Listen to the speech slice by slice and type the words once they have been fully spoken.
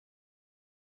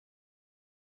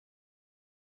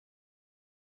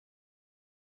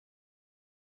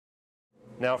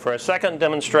Now for a second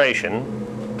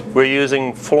demonstration, we're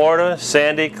using Florida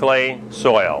sandy clay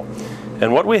soil.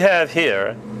 And what we have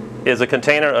here is a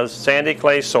container of sandy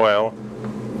clay soil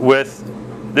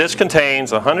this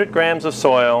contains 100 grams of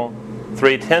soil,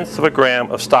 3/10 of a gram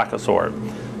of Stockosorb.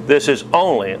 This is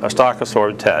only a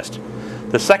Stockosorb test.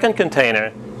 The second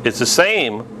container is the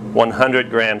same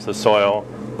 100 grams of soil,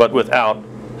 but without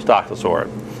Stockosorb.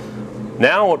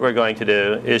 Now what we're going to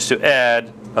do is to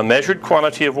add a measured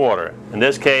quantity of water, in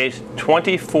this case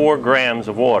 24 grams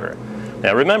of water.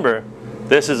 Now remember,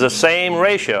 this is the same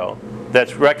ratio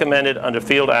that's recommended under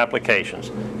field applications.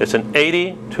 It's an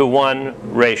 80-to-1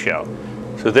 ratio.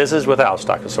 So this is without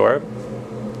Stockosorb,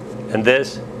 and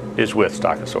this is with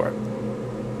Stockosorb.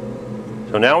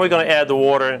 So now we're going to add the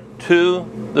water to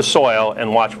the soil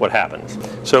and watch what happens.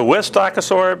 So with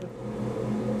Stockosorb,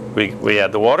 we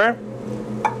add the water,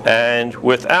 and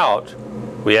without,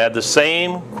 we add the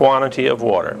same quantity of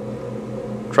water,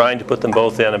 trying to put them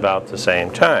both in about the same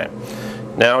time.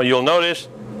 Now you'll notice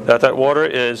that water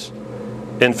is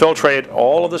infiltrate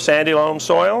all of the sandy loam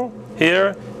soil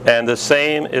here, and the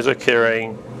same is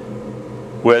occurring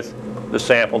with the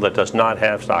sample that does not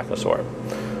have Stockosorb.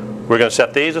 We're going to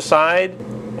set these aside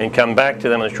and come back to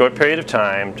them in a short period of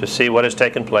time to see what has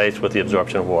taken place with the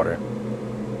absorption of water.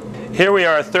 Here we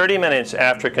are 30 minutes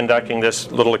after conducting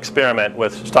this little experiment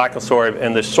with Stockosorb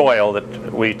in the soil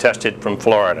that we tested from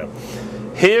Florida.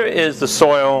 Here is the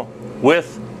soil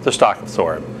with the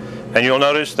Stockosorb, and you'll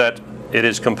notice that it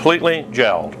is completely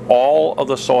gelled. All of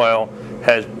the soil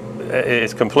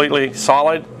is completely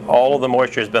solid. All of the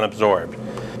moisture has been absorbed.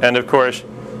 And of course,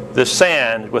 the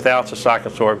sand without the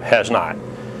Stockosorb has not.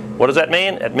 What does that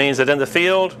mean? It means that in the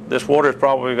field, this water is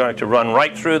probably going to run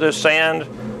right through this sand,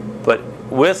 but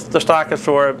with the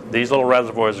Stockosorb, these little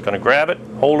reservoirs are going to grab it,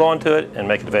 hold on to it, and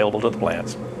make it available to the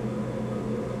plants.